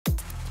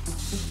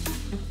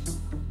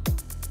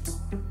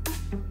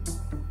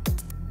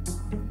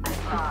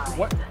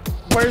What?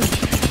 Where's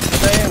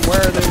they and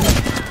where are they?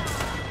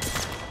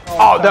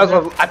 Oh, that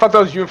was. I thought that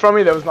was you in front of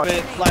me. That was not.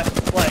 It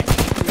left like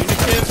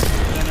communicative,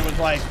 and then it was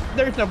like,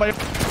 there's nobody.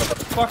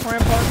 Fuck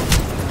Rampart.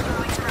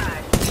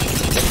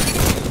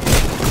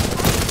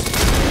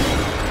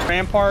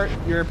 Rampart,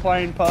 you're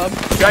playing pub.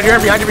 Behind you,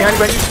 behind you, behind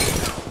you, behind you.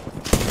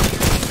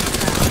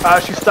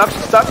 She's stuck.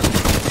 She's stuck.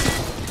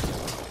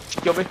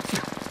 She killed me.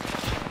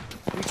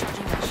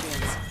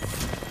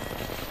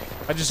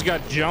 I just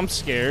got jump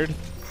scared.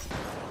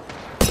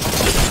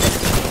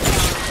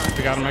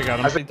 I got him. I got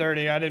him. I see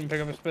 30. I didn't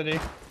pick up a spitty.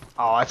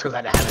 Oh, that's because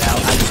I didn't have it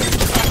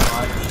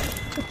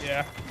out.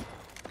 Yeah.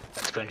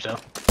 That's cringe though.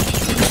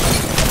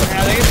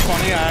 I think it's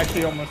funny. I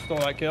actually almost stole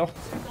that kill.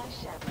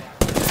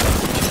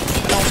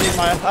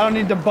 I don't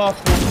need the buff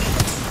one.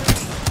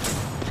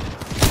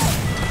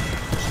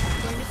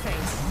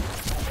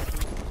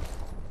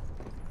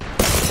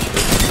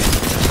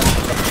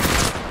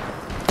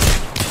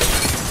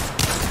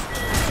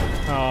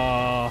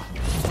 Oh,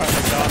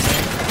 Finally got me.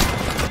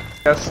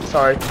 Yes,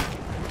 sorry.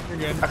 You're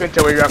good. I couldn't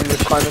tell where you're at from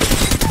this climbing.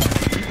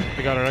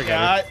 I got it. I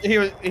got it.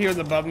 Yeah, he was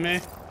above me.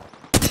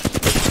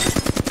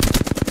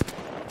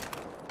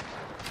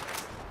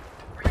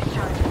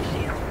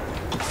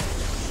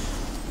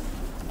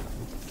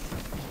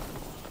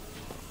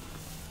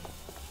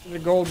 There's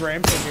a gold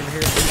rampage over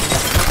here.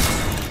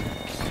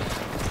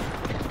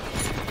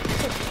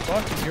 What the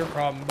fuck is your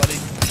problem, buddy?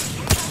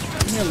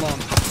 Leave me alone.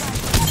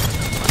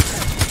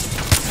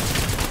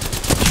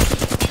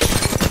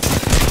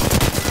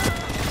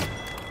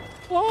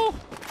 Oh.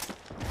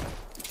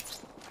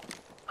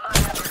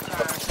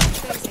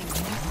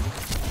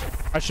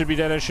 I should be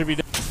dead. I should be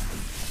dead.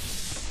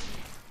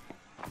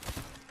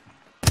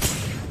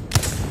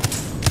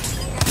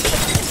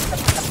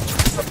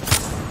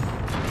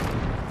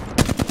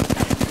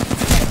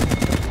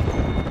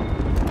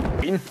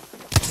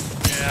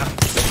 Yeah.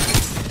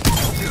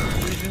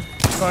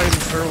 Fighting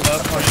turtle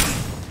up, like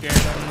scared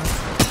of them.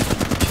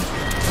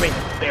 I mean,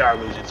 they are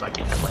losing, so I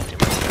can't complain too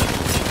much.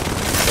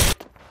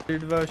 Your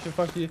devotion,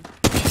 fuck you.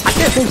 I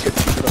can't think shit.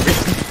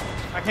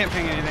 I can't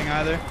ping anything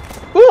either.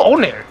 Ooh,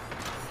 Onator.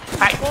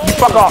 Hey, you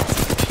fuck off.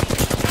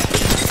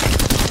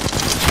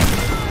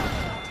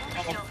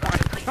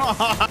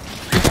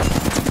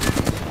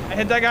 I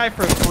hit that guy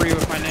for 3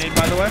 with my nade,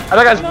 by the way.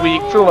 That guy's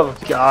weak, for the love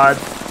of God.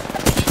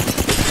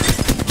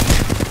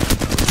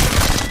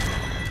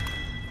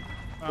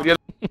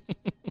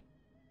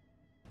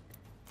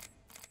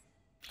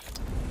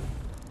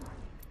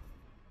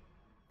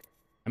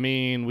 I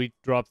mean, we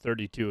dropped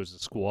 32 as a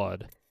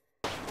squad.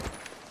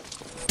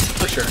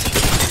 For sure.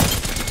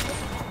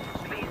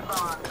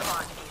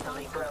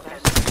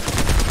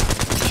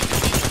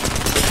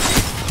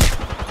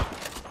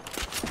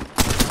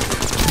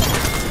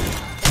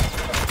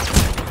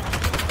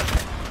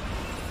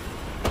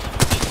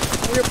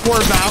 Look at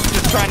poor Valve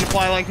just trying to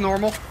fly like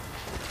normal.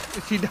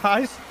 If he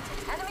dies.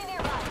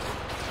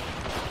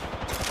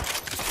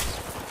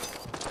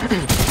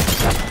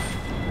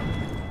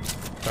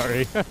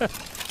 Sorry.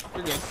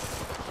 You're good.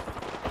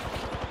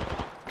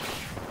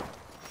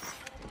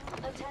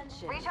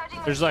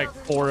 There's like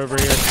 4 over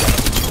here.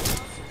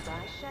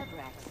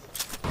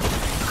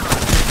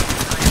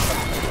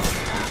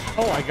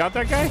 Oh, I got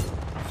that guy?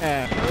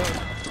 Yeah.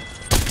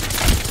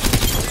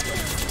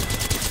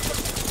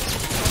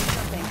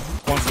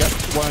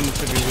 One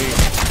should be weak.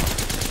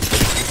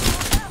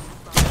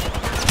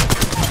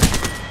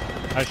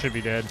 I should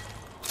be dead.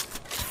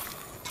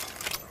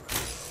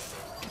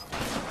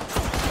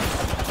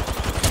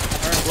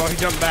 Alright, well he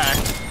jumped back.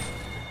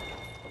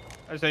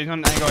 I say he's on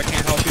an angle I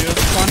can't help you.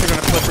 Spawns are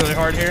gonna flip really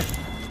hard here.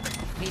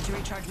 Need to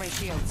recharge my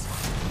shields.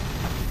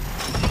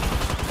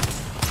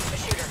 A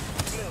shooter.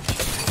 Move.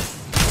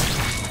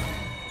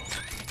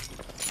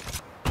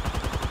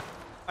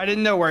 I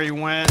didn't know where he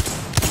went.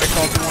 I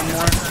called for one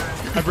more.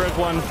 I broke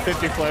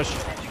 150 flesh.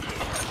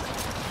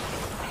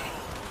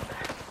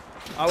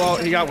 Oh well,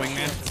 he got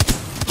wingman.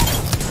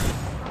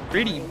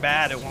 Pretty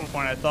bad at one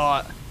point, I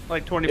thought.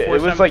 Like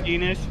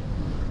 24-17-ish.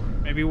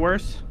 Maybe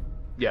worse.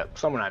 Yeah,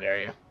 somewhere in that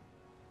area.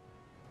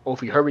 Well,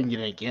 if we hurry and get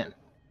it again.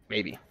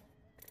 Maybe.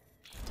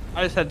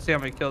 I just had to see how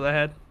many kills I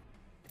had.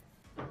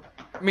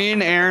 Me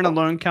and Aaron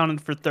alone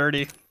counted for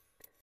 30.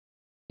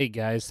 Hey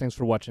guys, thanks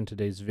for watching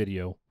today's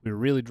video. We were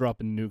really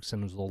dropping nukes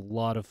and it was a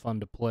lot of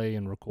fun to play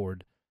and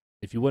record.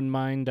 If you wouldn't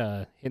mind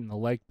hitting the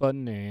like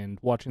button and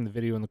watching the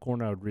video in the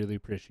corner, I would really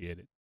appreciate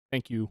it.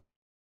 Thank you.